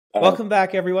Welcome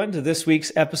back, everyone, to this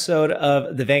week's episode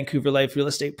of the Vancouver Life Real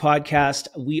Estate Podcast.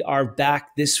 We are back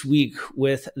this week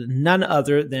with none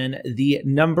other than the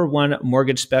number one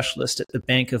mortgage specialist at the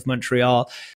Bank of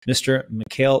Montreal, Mr.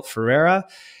 Mikhail Ferreira.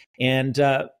 And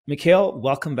Mikhail,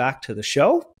 welcome back to the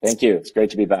show. Thank you. It's great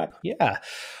to be back. Yeah.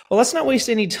 Well, let's not waste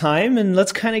any time and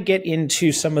let's kind of get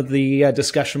into some of the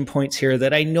discussion points here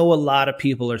that I know a lot of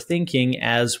people are thinking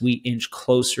as we inch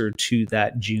closer to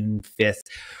that June 5th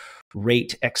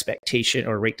rate expectation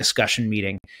or rate discussion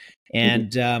meeting.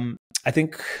 And I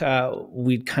think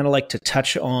we'd kind of like to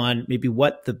touch on maybe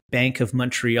what the Bank of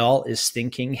Montreal is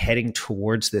thinking heading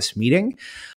towards this meeting,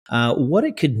 what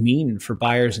it could mean for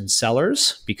buyers and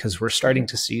sellers, because we're starting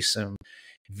to see some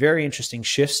very interesting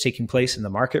shifts taking place in the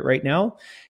market right now.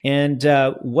 And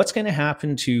what's going to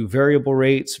happen to variable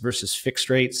rates versus fixed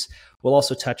rates. We'll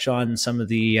also touch on some of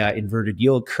the inverted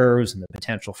yield curves and the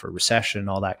potential for recession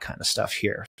and all that kind of stuff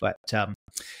here. But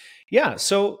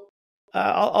so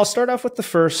I'll start off with the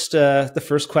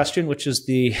first question, which is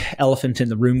the elephant in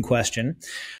the room question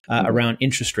around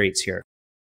interest rates here.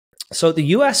 So the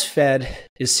U.S. Fed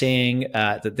is saying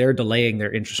that they're delaying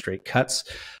their interest rate cuts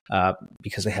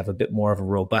because they have a bit more of a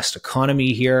robust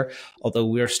economy here, although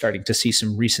we're starting to see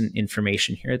some recent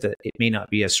information here that it may not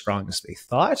be as strong as they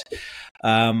thought.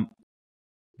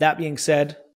 That being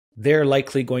said, they're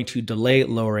likely going to delay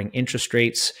lowering interest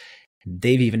rates.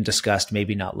 They've even discussed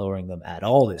maybe not lowering them at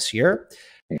all this year.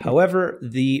 However,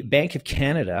 the Bank of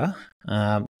Canada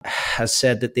has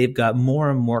said that they've got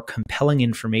more and more compelling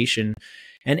information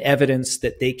and evidence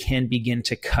that they can begin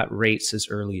to cut rates as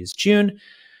early as June.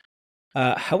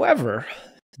 However,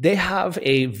 they have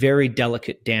a very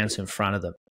delicate dance in front of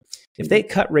them. If they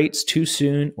cut rates too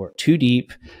soon or too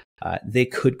deep, they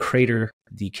could crater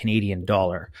the Canadian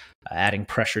dollar, adding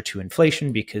pressure to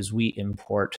inflation because we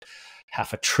import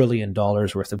 $500 billion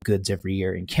worth of goods every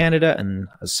year in Canada, and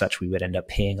as such, we would end up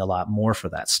paying a lot more for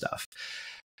that stuff.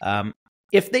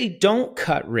 If they don't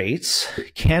cut rates,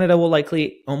 Canada will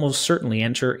likely almost certainly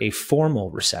enter a formal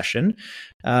recession.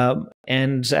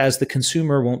 And as the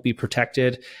consumer won't be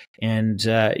protected and,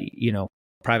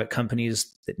 private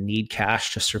companies that need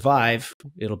cash to survive,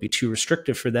 it'll be too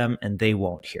restrictive for them and they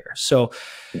won't here. So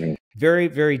very,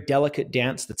 very delicate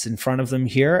dance that's in front of them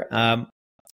here.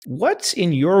 What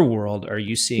in your world are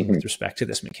you seeing with respect to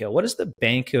this, Mikhail? What does the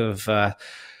Bank of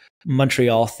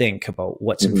Montreal think about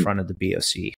what's in front of the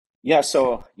BOC? Yeah,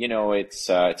 so, it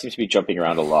seems to be jumping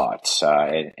around a lot.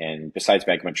 And besides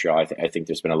Bank of Montreal, I think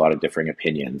there's been a lot of differing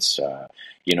opinions. A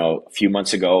few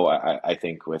months ago, I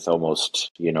think with almost,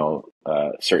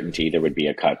 certainty there would be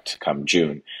a cut come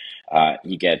June.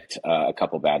 You get a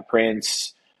couple bad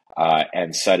prints,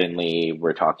 and suddenly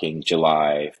we're talking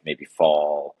July, maybe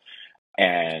fall.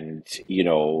 And,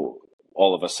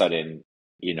 all of a sudden,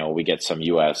 we get some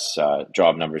U.S.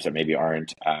 job numbers that maybe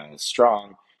aren't as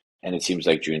strong. And it seems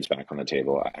like June's back on the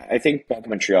table. I think Bank of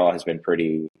Montreal has been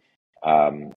pretty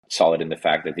solid in the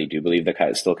fact that they do believe the cut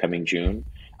is still coming June.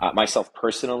 Myself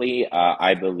personally,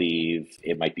 I believe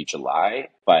it might be July,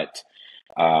 but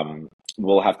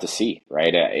we'll have to see,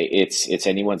 right? It's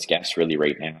anyone's guess really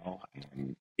right now.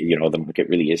 The market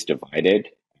really is divided.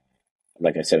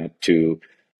 Like I said, up to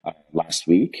last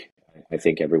week, I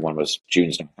think everyone was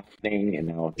June's not happening, and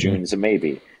now June's a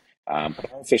maybe.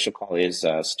 But our official call is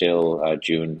still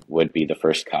June would be the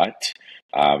first cut.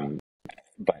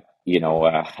 But,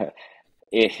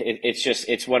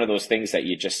 it's one of those things that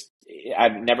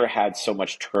I've never had so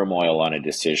much turmoil on a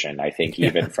decision. I think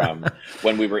even from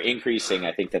when we were increasing,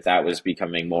 I think that was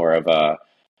becoming more of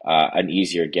an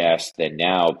easier guess than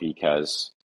now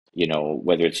because,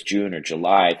 whether it's June or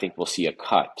July, I think we'll see a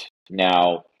cut.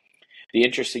 Now, the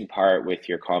interesting part with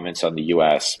your comments on the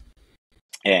U.S.,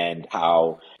 and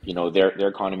how, their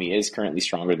economy is currently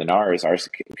stronger than ours. Ours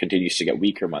continues to get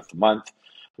weaker month to month,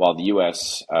 while the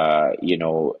U.S.,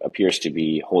 appears to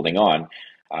be holding on.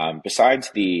 Besides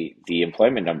the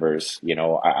employment numbers,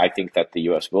 I think that the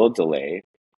U.S. will delay.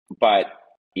 But,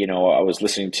 I was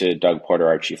listening to Doug Porter,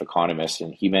 our chief economist,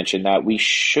 and he mentioned that we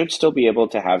should still be able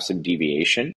to have some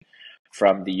deviation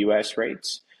from the U.S.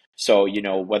 rates. So,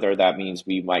 whether that means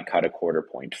we might cut a quarter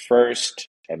point first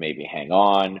and maybe hang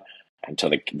on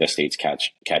until the States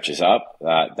catches up,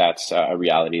 that's a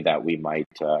reality that we might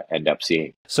end up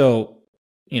seeing. So,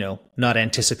 not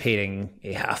anticipating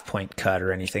a half point cut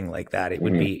or anything like that. It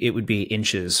would be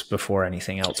inches before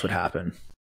anything else would happen.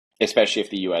 Especially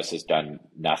if the U.S. has done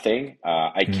nothing.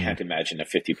 I can't imagine a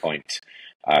 50-point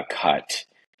cut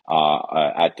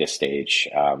at this stage.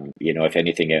 If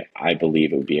anything, I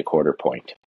believe it would be a quarter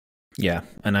point. Yeah,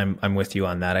 and I'm with you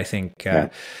on that. I think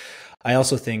I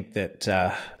also think that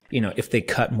if they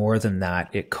cut more than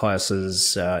that, it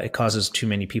causes too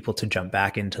many people to jump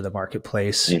back into the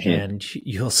marketplace, and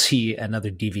you'll see another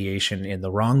deviation in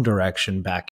the wrong direction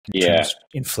back in terms of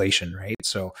inflation, right?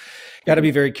 So, got to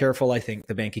be very careful. I think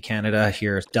the Bank of Canada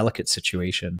here is a delicate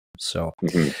situation. So,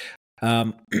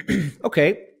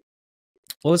 okay.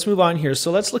 Well, let's move on here. So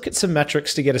let's look at some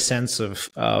metrics to get a sense of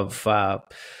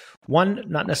one,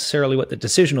 not necessarily what the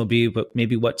decision will be, but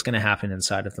maybe what's going to happen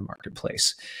inside of the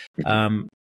marketplace.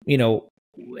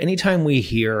 Anytime we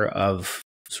hear of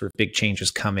sort of big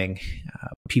changes coming,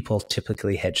 people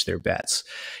typically hedge their bets.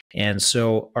 And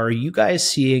so are you guys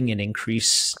seeing an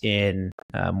increase in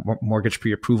mortgage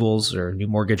pre-approvals or new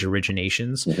mortgage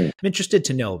originations? I'm interested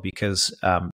to know because,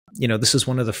 this is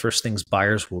one of the first things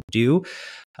buyers will do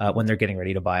when they're getting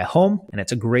ready to buy a home. And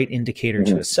it's a great indicator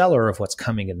to a seller of what's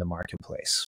coming in the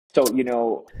marketplace.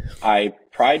 So, I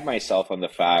pride myself on the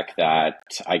fact that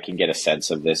I can get a sense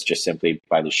of this just simply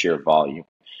by the sheer volume.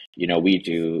 We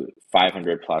do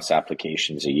 500 plus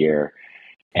applications a year,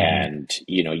 and,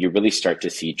 you really start to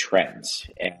see trends.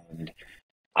 And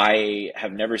I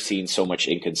have never seen so much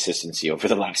inconsistency over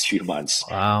the last few months.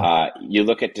 Wow. You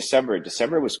look at December.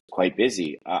 December was quite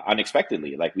busy,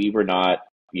 unexpectedly. Like we were not,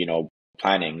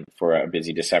 planning for a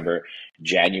busy December.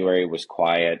 January was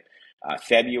quiet.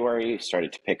 February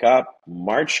started to pick up.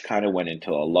 March kind of went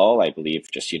into a lull, I believe,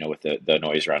 just, with the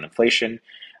noise around inflation.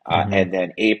 And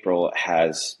then April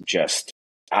has just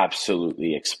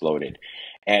absolutely exploded.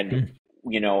 And,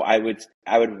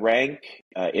 I would rank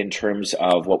in terms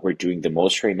of what we're doing the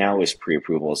most right now is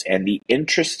pre-approvals. And the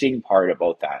interesting part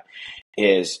about that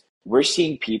is we're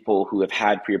seeing people who have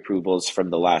had pre-approvals from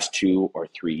the last 2 or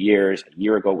 3 years, a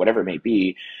year ago, whatever it may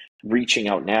be, reaching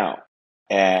out now.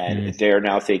 And they're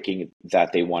now thinking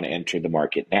that they want to enter the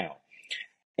market now.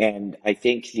 And I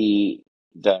think the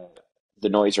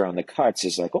noise around the cuts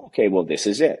is like, okay, well, this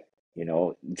is it.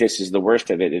 This is the worst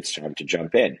of it. It's time to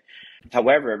jump in.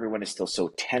 However, everyone is still so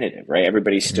tentative, right?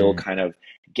 Everybody's still kind of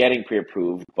getting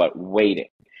pre-approved, but waiting.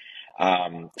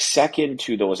 Second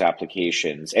to those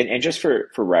applications, and just for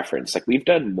reference, like we've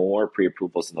done more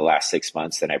pre-approvals in the last 6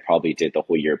 months than I probably did the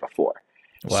whole year before.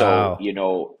 Wow.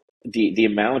 So, the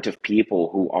amount of people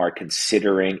who are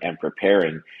considering and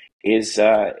preparing is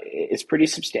pretty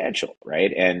substantial,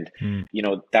 right? And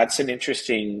that's an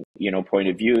interesting point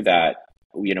of view that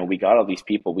we got all these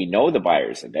people. We know the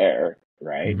buyers are there,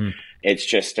 right? It's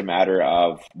just a matter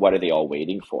of what are they all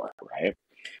waiting for, right?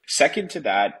 Second to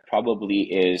that probably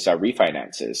is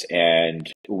refinances,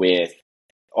 and with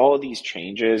all of these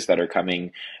changes that are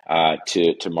coming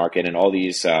to market and all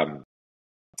these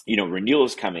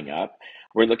renewals coming up.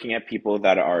 We're looking at people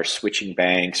that are switching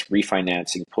banks,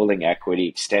 refinancing, pulling equity,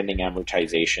 extending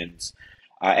amortizations.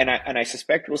 And I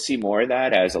suspect we'll see more of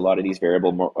that as a lot of these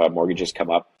variable mortgages come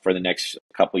up for the next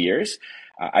couple of years.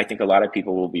 I think a lot of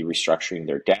people will be restructuring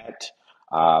their debt,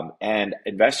 and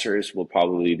investors will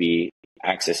probably be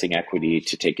accessing equity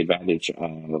to take advantage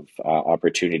of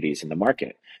opportunities in the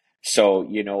market. So,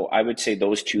 I would say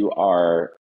those two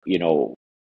are,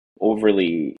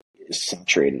 overly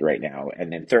saturated right now.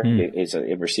 And then third is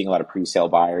we're seeing a lot of pre-sale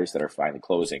buyers that are finally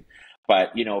closing.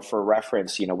 But, for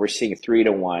reference, we're seeing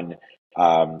 3-to-1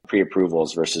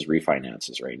 pre-approvals versus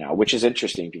refinances right now, which is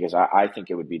interesting because I think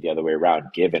it would be the other way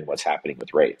around given what's happening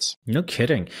with rates. No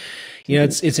kidding.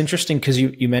 It's interesting because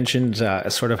you mentioned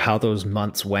sort of how those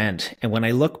months went. And when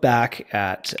I look back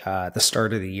at the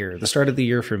start of the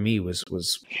year for me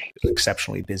was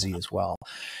exceptionally busy as well.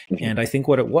 And I think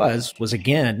what it was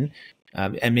again,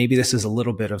 and maybe this is a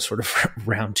little bit of sort of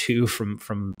round two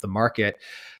from the market,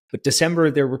 but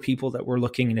December, there were people that were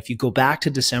looking, and if you go back to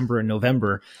December and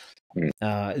November,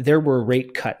 there were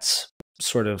rate cuts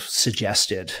sort of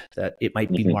suggested that it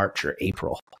might be March or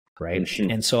April, right?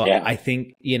 And so I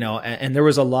think, and there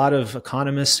was a lot of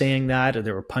economists saying that, or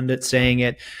there were pundits saying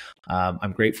it.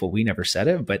 I'm grateful we never said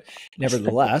it, but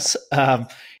nevertheless,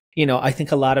 I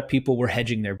think a lot of people were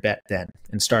hedging their bet then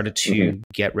and started to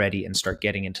get ready and start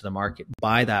getting into the market,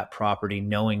 buy that property,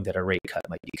 knowing that a rate cut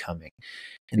might be coming.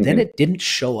 And then it didn't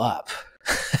show up.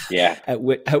 At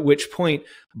which point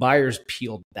buyers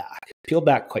peeled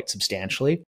back quite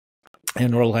substantially.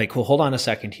 And we're like, well, hold on a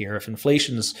second here. If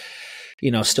inflation's,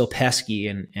 still pesky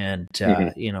and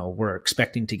we're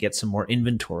expecting to get some more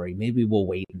inventory, maybe we'll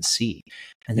wait and see.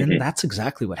 And then that's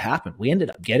exactly what happened. We ended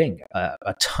up getting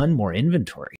a ton more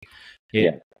inventory.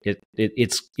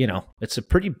 It's a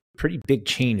pretty big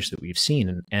change that we've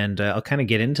seen. And I'll kind of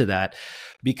get into that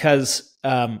because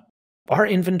our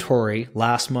inventory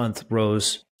last month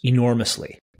rose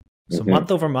enormously. So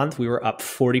month over month, we were up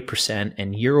 40%,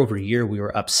 and year over year, we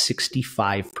were up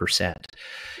 65%.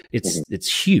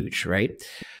 It's huge, right?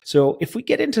 So if we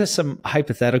get into some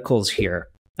hypotheticals here,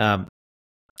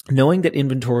 knowing that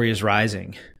inventory is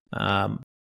rising,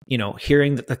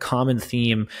 hearing that the common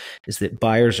theme is that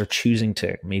buyers are choosing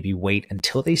to maybe wait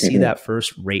until they see that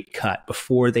first rate cut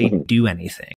before they do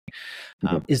anything.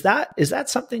 Is that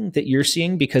something that you're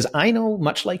seeing? Because I know,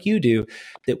 much like you do,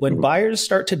 that when buyers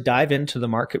start to dive into the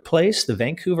marketplace, the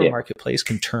Vancouver marketplace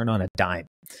can turn on a dime,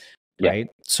 right?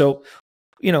 So,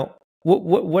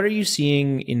 what are you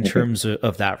seeing in terms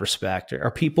of that respect?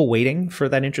 Are people waiting for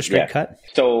that interest rate cut?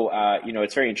 So,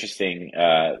 it's very interesting.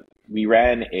 We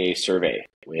ran a survey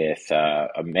with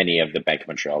many of the Bank of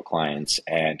Montreal clients,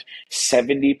 and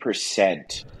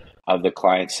 70% of the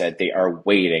clients said they are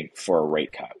waiting for a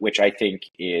rate cut, which I think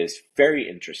is very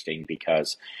interesting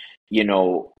because,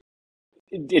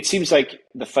 it seems like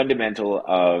the fundamental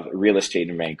of real estate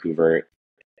in Vancouver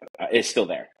is still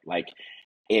there. Like,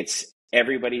 it's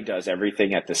everybody does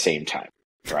everything at the same time,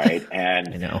 right?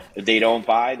 And they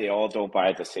all don't buy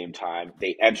at the same time.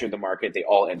 They enter the market, they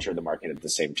all enter the market at the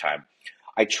same time.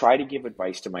 I try to give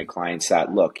advice to my clients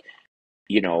that, look,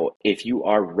 if you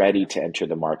are ready to enter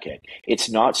the market, it's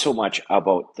not so much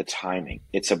about the timing.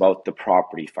 It's about the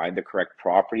property. Find the correct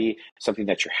property, something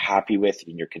that you're happy with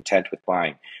and you're content with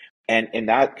buying. And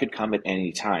that could come at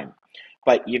any time.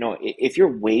 But, if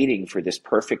you're waiting for this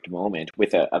perfect moment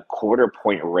with a quarter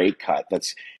point rate cut,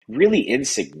 that's really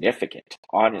insignificant,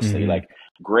 honestly. Like,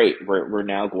 great, we're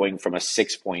now going from a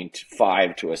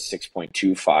 6.5 to a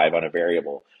 6.25 on a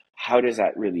variable. How does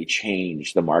that really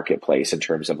change the marketplace in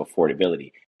terms of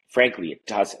affordability? Frankly, it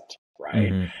doesn't,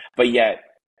 right? But yet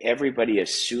everybody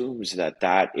assumes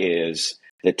that is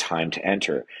the time to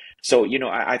enter. So,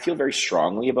 I feel very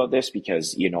strongly about this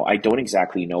because, I don't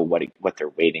exactly know what they're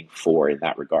waiting for in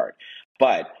that regard.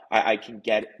 But I can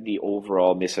get the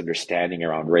overall misunderstanding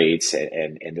around rates,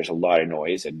 and there's a lot of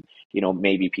noise, and,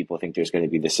 maybe people think there's going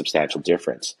to be this substantial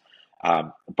difference.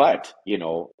 But,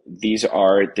 these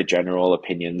are the general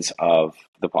opinions of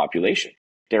the population.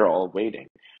 They're all waiting.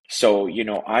 So,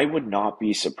 I would not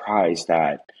be surprised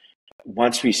that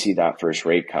once we see that first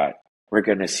rate cut, we're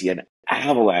going to see an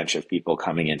avalanche of people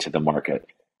coming into the market.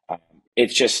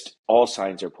 It's just all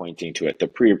signs are pointing to it. The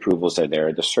pre-approvals are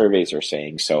there. The surveys are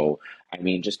saying so. I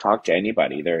mean, just talk to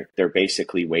anybody. They're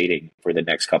basically waiting for the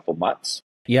next couple months.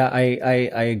 Yeah,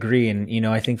 I agree. And,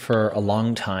 I think for a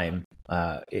long time,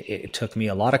 it took me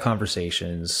a lot of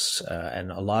conversations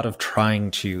and a lot of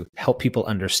trying to help people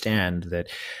understand that,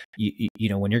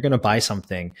 when you're going to buy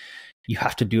something, you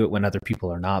have to do it when other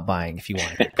people are not buying if you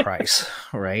want a good price,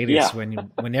 right? Yeah. It's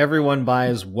when everyone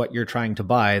buys what you're trying to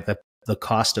buy, the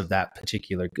cost of that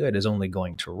particular good is only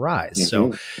going to rise.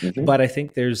 So, but I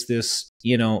think there's this,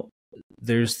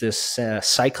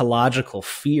 psychological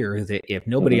fear that if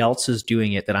nobody else is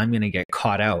doing it, that I'm going to get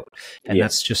caught out. And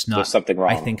that's just not, there's something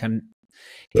wrong. I think and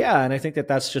I think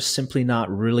that's just simply not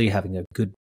really having a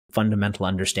good fundamental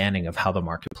understanding of how the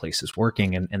marketplace is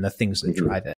working and the things that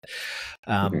drive it.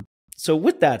 So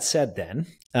with that said, then,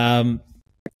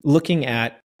 looking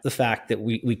at the fact that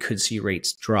we could see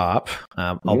rates drop,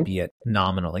 albeit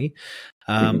nominally,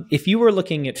 if you were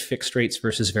looking at fixed rates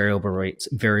versus variable rates,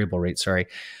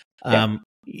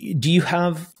 do you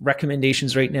have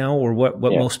recommendations right now, or what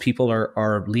most people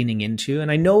are leaning into?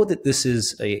 And I know that this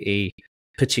is a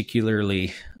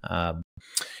particularly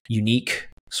unique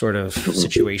sort of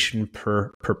situation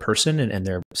per person and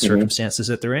their circumstances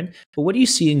that they're in. But what are you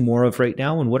seeing more of right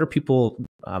now, and what are people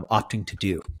opting to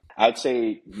do? I'd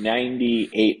say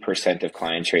 98% of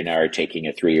clients right now are taking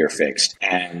a 3-year fixed.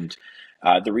 And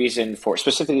the reason for,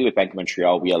 specifically with Bank of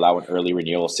Montreal, we allow an early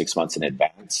renewal 6 months in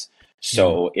advance.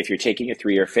 So if you're taking a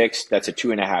 3-year fixed, that's a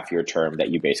 2.5-year term that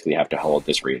you basically have to hold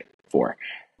this rate for.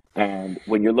 And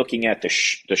when you're looking at the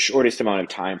shortest amount of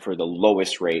time for the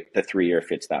lowest rate, the 3-year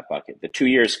fits that bucket. The 2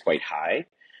 year is quite high,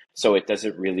 so it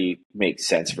doesn't really make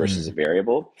sense versus a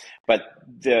variable. But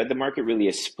the market really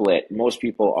is split. Most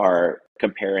people are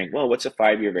comparing, well, what's a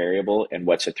 5-year variable and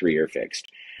what's a 3-year fixed?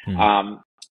 I'm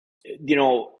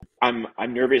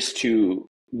nervous to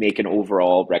make an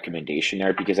overall recommendation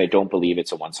there because I don't believe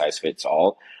it's a one size fits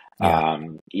all.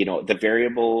 The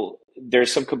variable,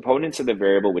 there's some components of the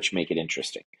variable which make it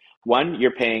interesting. One, you're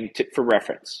paying for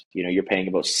reference. You're paying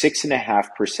about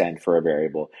 6.5% for a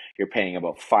variable. You're paying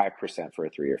about 5% for a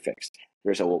 3-year fixed.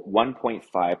 There's a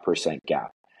 1.5%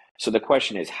 gap. So the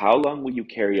question is, how long will you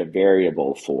carry a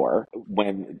variable for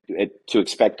to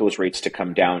expect those rates to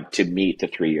come down to meet the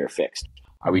 3-year fixed?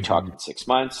 Are we talking 6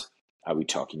 months? Are we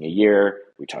talking a year? Are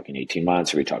we talking 18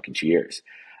 months? Are we talking 2 years?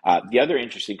 The other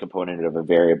interesting component of a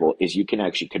variable is you can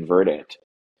actually convert it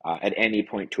at any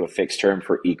point to a fixed term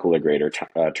for equal or greater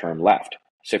term left.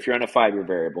 So if you're on a 5-year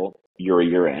variable, you're a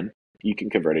year in, you can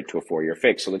convert it to a 4-year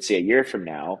fixed. So let's say a year from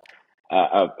now,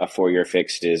 a 4-year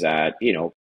fixed is at,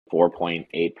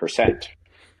 4.8%.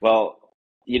 Well,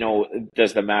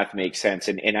 does the math make sense?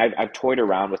 And I've toyed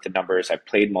around with the numbers. I've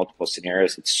played multiple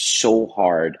scenarios. It's so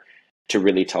hard to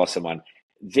really tell someone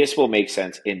this will make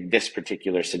sense in this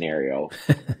particular scenario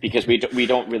because we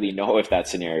don't really know if that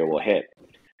scenario will hit.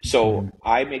 So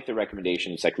I make the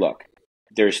recommendation. It's like, look,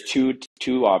 there's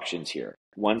two options here.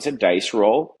 One's a dice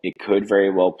roll. It could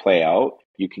very well play out.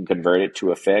 You can convert it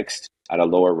to a fixed at a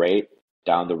lower rate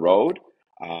down the road,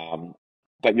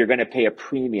 but you're going to pay a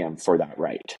premium for that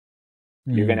right.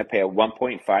 You're going to pay a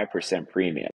 1.5%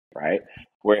 premium, right?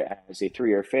 Whereas a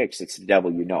 3-year fixed, it's the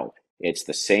devil you know. It's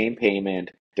the same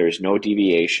payment. There's no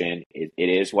deviation. It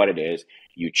is what it is.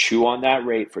 You chew on that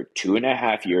rate for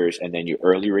 2.5 years, and then you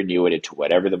early renew it into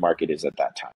whatever the market is at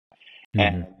that time.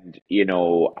 And,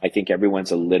 I think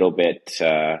everyone's a little bit,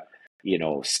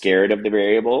 scared of the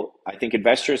variable. I think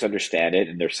investors understand it,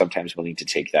 and they're sometimes willing to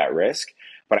take that risk.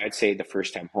 But I'd say the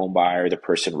first-time home buyer, the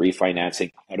person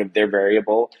refinancing out of their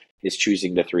variable, is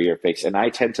choosing the 3-year fix. And I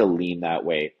tend to lean that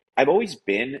way. I've always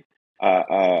been,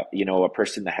 a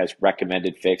person that has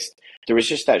recommended fixed. There was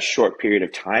just that short period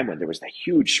of time when there was that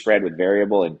huge spread with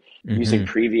variable, and using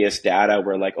previous data,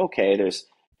 we're like, okay, there's,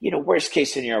 worst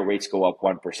case scenario, rates go up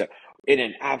 1%. In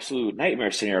an absolute nightmare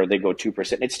scenario, they go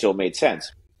 2%. It still made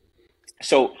sense.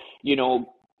 So,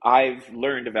 I've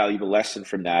learned a valuable lesson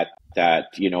from that,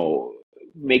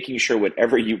 making sure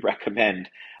whatever you recommend,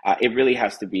 it really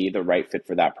has to be the right fit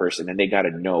for that person, and they got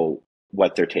to know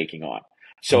what they're taking on.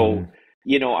 So,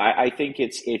 I think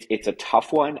it's a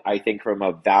tough one. I think from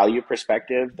a value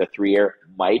perspective, the 3-year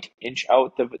might inch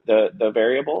out the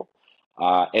variable,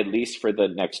 at least for the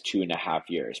next 2.5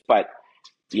 years. But,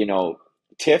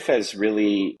 Tiff has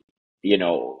really,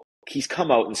 he's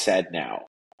come out and said now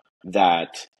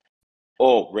that,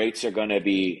 rates are going to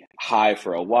be high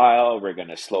for a while. We're going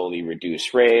to slowly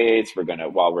reduce rates.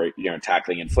 While we're,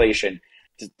 tackling inflation.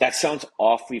 That sounds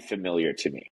awfully familiar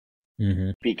to me.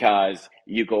 Because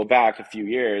you go back a few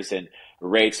years and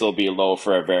rates will be low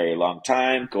for a very long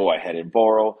time. Go ahead and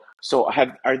borrow. So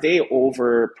are they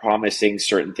over promising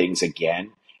certain things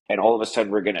again? And all of a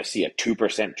sudden we're going to see a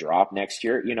 2% drop next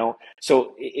year,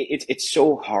 So it's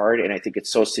so hard, and I think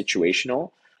it's so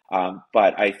situational.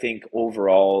 But I think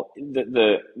overall,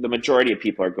 the majority of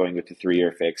people are going with the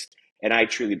 3-year fixed, and I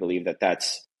truly believe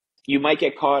that's you might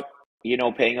get caught,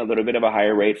 paying a little bit of a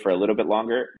higher rate for a little bit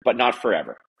longer, but not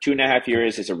forever. 2.5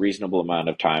 years is a reasonable amount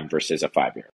of time versus a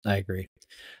 5-year. I agree.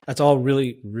 That's all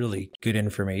really, really good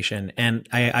information. And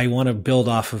I want to build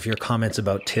off of your comments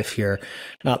about Tiff here.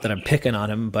 Not that I'm picking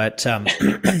on him, but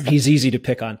he's easy to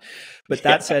pick on. But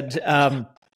that said,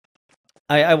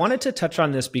 I wanted to touch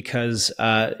on this because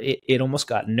it almost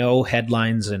got no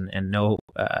headlines and no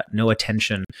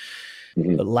attention.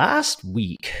 But last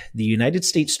week, the United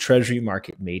States Treasury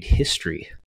market made history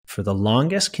for the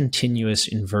longest continuous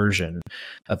inversion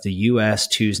of the U.S.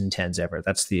 2s and 10s ever.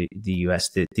 That's the U.S.,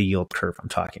 the yield curve I'm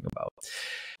talking about.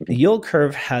 The yield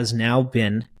curve has now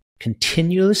been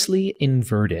continuously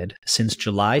inverted since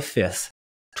July 5th,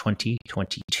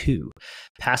 2022,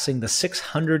 passing the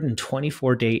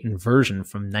 624-day inversion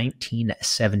from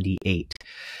 1978,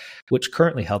 which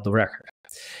currently held the record.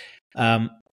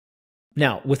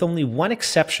 Now, with only one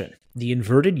exception, the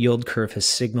inverted yield curve has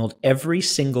signaled every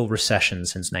single recession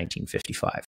since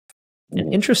 1955.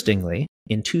 And interestingly,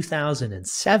 in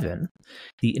 2007,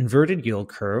 the inverted yield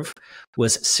curve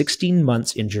was 16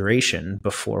 months in duration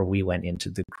before we went into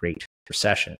the Great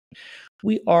Recession.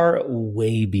 We are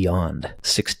way beyond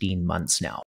 16 months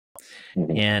now.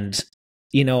 And,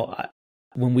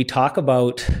 when we talk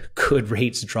about could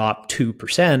rates drop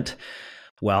 2%,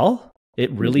 well,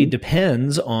 it really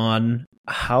depends on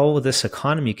how this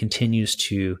economy continues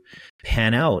to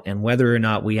pan out and whether or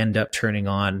not we end up turning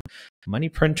on money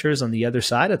printers on the other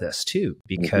side of this too.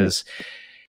 Because,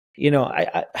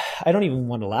 I don't even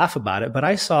want to laugh about it, but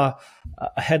I saw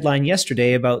a headline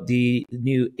yesterday about the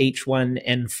new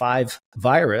H1N5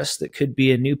 virus that could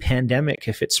be a new pandemic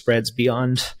if it spreads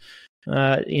beyond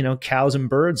cows and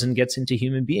birds and gets into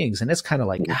human beings. And it's kind of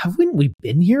like, haven't we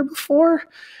been here before?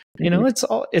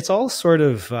 It's all sort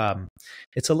of,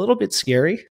 it's a little bit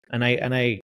scary. And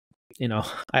I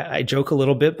joke a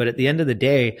little bit, but at the end of the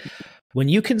day, when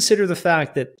you consider the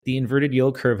fact that the inverted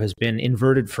yield curve has been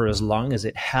inverted for as long as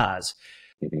it has,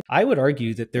 I would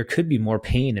argue that there could be more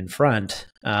pain in front,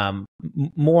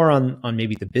 more on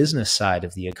maybe the business side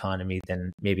of the economy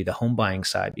than maybe the home buying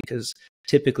side, because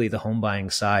typically the home buying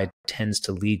side tends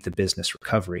to lead the business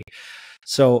recovery.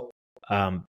 So,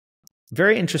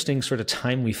 very interesting sort of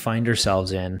time we find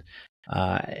ourselves in,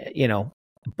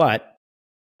 but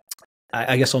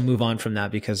I guess I'll move on from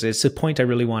that because it's a point I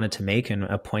really wanted to make and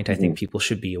a point I think people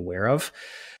should be aware of,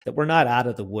 that we're not out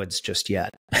of the woods just yet.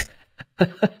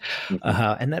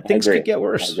 And that things could get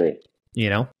worse,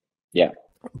 Yeah.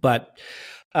 But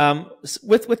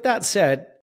with that said,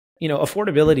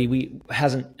 affordability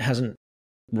hasn't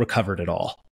recovered at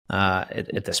all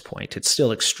at this point. It's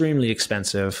still extremely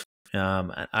expensive.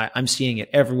 I'm seeing it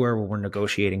everywhere where we're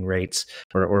negotiating rates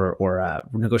or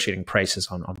negotiating prices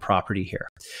on property here.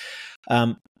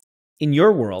 In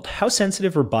your world, how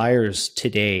sensitive are buyers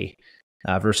today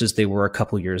versus they were a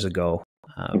couple years ago?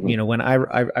 When I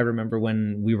remember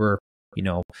when we were,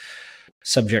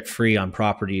 subject free on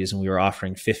properties and we were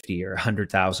offering $50,000 or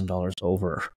 $100,000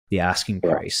 over the asking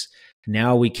price.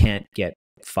 Now we can't get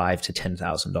 $5,000 to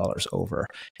 $10,000 over,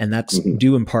 and that's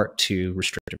due in part to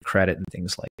restrictive credit and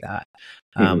things like that.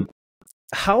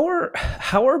 How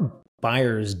are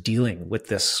buyers dealing with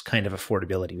this kind of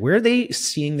affordability? Where are they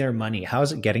seeing their money? How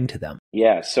is it getting to them?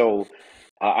 Yeah, so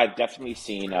I've definitely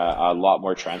seen a lot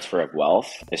more transfer of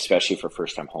wealth, especially for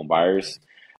first-time home buyers.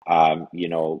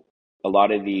 A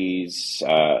lot of these,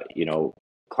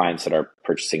 clients that are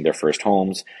purchasing their first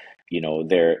homes,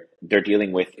 they're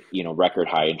dealing with, record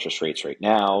high interest rates right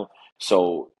now.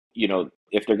 So,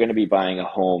 if they're going to be buying a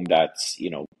home that's,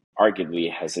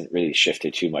 arguably hasn't really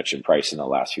shifted too much in price in the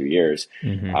last few years,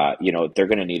 they're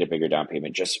going to need a bigger down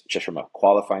payment just from a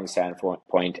qualifying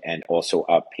standpoint and also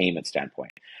a payment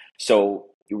standpoint. So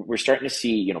we're starting to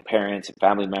see, parents and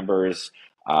family members,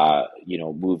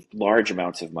 move large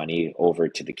amounts of money over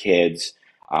to the kids.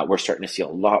 We're starting to see a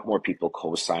lot more people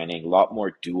co-signing, a lot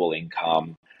more dual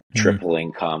income, triple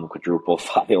income, quadruple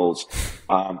files,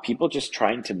 people just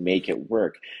trying to make it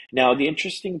work. Now, the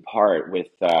interesting part with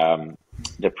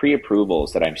the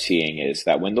pre-approvals that I'm seeing is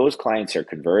that when those clients are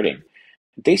converting,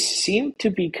 they seem to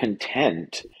be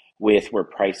content with where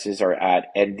prices are at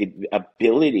and the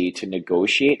ability to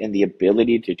negotiate and the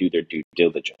ability to do their due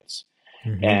diligence.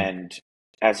 And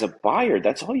as a buyer,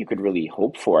 that's all you could really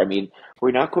hope for. I mean, we're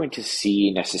not going to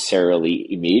see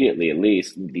necessarily immediately, at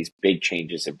least, these big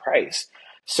changes in price.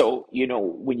 So,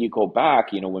 when you go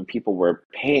back, when people were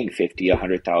paying 50,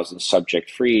 100,000 subject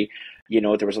free,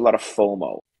 there was a lot of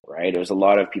FOMO, right? It was a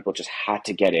lot of people just had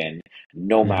to get in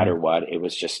no matter what. It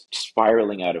was just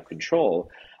spiraling out of control.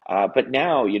 But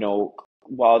now,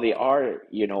 while they are,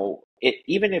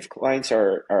 even if clients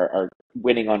are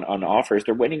winning on offers,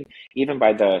 they're winning even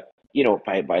by the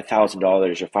by $1,000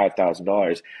 or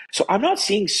 $5,000. So I'm not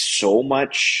seeing so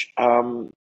much,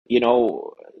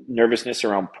 nervousness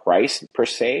around price per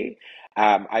se.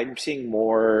 I'm seeing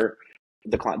more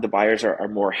the buyers are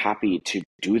more happy to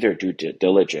do their due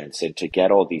diligence and to get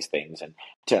all these things and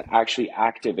to actually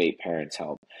activate parents'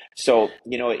 help. So,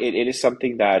 it is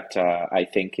something that I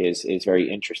think is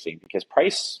very interesting because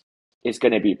price is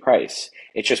going to be price.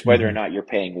 It's just whether or not you're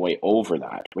paying way over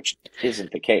that, which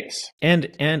isn't the case. And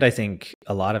I think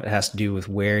a lot of it has to do with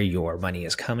where your money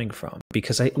is coming from,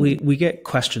 because we get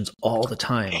questions all the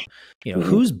time.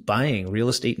 Who's buying real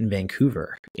estate in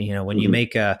Vancouver? When you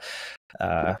make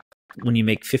when you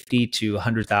make $50,000 to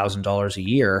 $100,000 a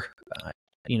year,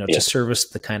 to service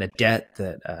the kind of debt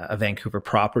that a Vancouver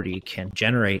property can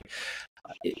generate,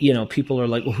 people are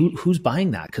like, well, who's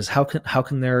buying that? Because how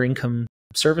can their income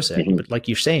service it? But like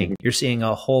you're saying, you're seeing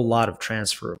a whole lot of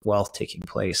transfer of wealth taking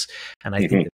place, and I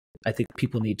think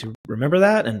people need to remember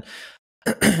that. And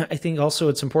I think also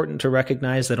it's important to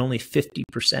recognize that only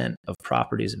 50% of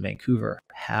properties in Vancouver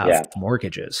have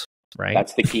mortgages. Right.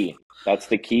 That's the key. That's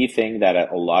the key thing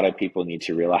that a lot of people need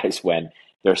to realize when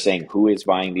they're saying who is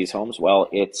buying these homes. Well,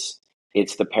 it's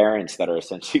the parents that are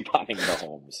essentially buying the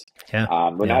homes.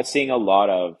 We're not seeing a lot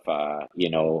of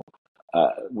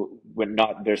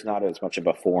there's not as much of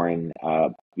a foreign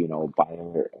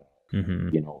buyer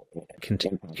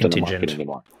contingent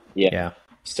anymore.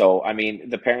 So I mean,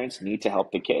 the parents need to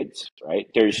help the kids, right?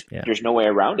 There's no way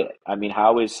around it. I mean,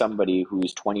 how is somebody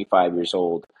who's 25 years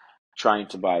old trying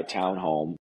to buy a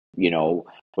townhome,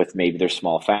 with maybe their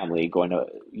small family going to,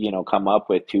 come up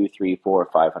with $200,000, $300,000,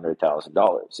 $400,000,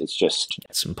 $500,000?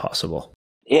 It's impossible.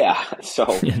 Yeah. So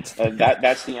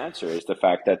that's the answer, is the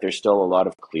fact that there's still a lot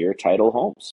of clear title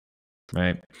homes.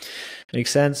 Right.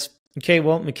 Makes sense. Okay.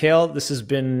 Well, Mikhail, this has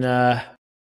been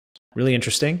really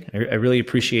interesting. I really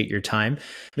appreciate your time.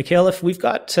 Mikhail, if we've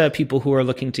got people who are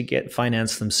looking to get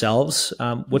finance themselves,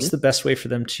 what's the best way for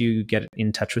them to get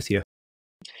in touch with you?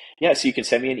 Yeah, so you can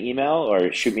send me an email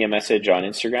or shoot me a message on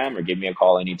Instagram or give me a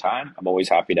call anytime. I'm always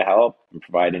happy to help and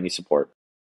provide any support.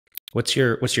 What's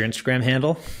your Instagram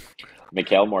handle?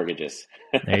 Mikhail Mortgages.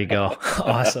 There you go.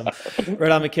 Awesome.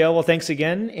 Right on, Mikhail. Well, thanks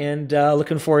again. And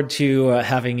looking forward to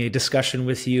having a discussion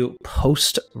with you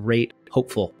post-rate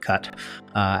hopeful cut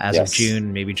as of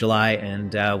June, maybe July,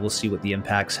 and we'll see what the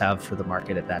impacts have for the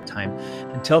market at that time.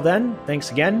 Until then,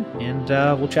 thanks again, and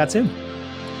we'll chat soon.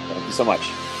 Thank you so much.